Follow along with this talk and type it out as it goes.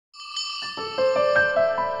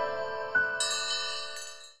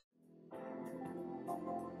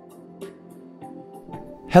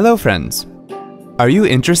Hello friends! Are you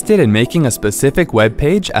interested in making a specific web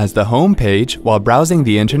page as the home page while browsing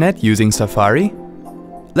the internet using Safari?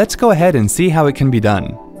 Let's go ahead and see how it can be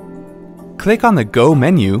done. Click on the Go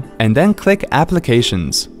menu and then click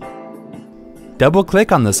Applications.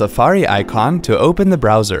 Double-click on the Safari icon to open the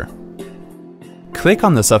browser. Click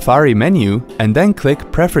on the Safari menu and then click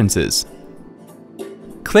Preferences.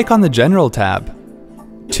 Click on the General tab.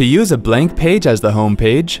 To use a blank page as the home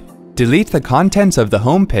page, delete the contents of the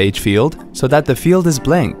home page field so that the field is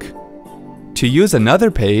blank. To use another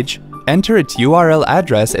page, enter its URL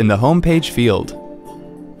address in the home page field.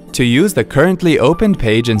 To use the currently opened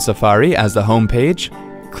page in Safari as the home page,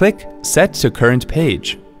 click Set to Current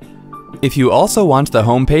Page. If you also want the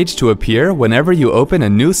home page to appear whenever you open a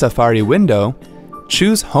new Safari window,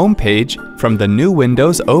 choose Home Page from the New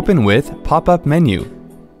Windows Open With pop-up menu.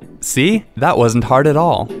 See? That wasn't hard at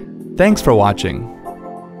all. Thanks for watching.